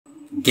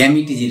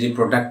Gamete is a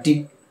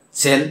reproductive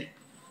cell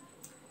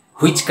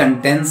which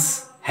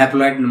contains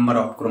haploid number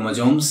of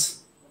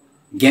chromosomes.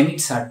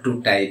 Gametes are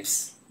two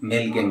types,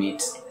 male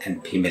gametes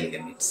and female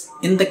gametes.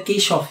 In the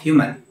case of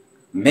human,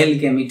 male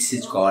gametes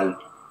is called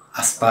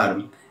a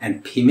sperm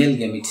and female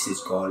gametes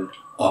is called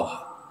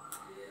ova.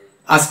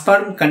 A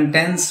sperm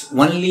contains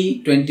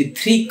only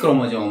 23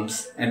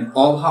 chromosomes and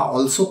ova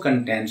also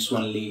contains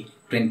only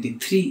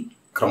 23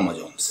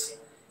 chromosomes.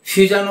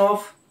 Fusion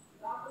of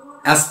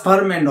a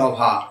sperm and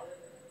ova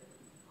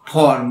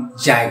form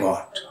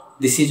zygote.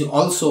 This is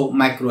also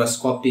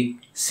microscopic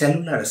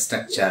cellular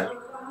structure.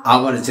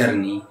 Our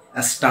journey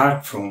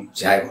starts from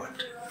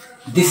zygote.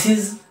 This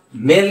is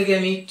male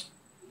gamete,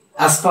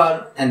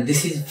 sperm, and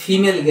this is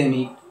female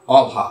gamete,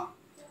 ova.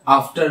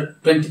 After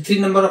 23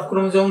 number of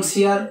chromosomes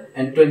here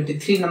and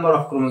 23 number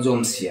of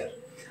chromosomes here.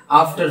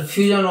 After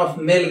fusion of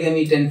male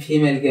gamete and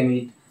female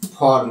gamete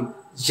form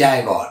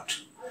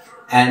zygote.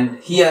 And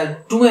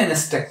here 2n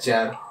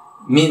structure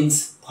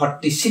means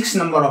 46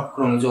 number of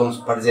chromosomes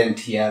present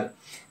here.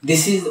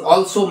 This is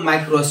also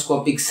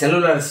microscopic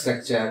cellular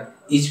structure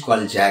is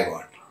called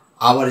zygote.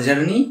 Our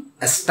journey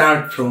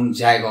starts from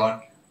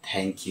zygote.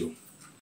 Thank you.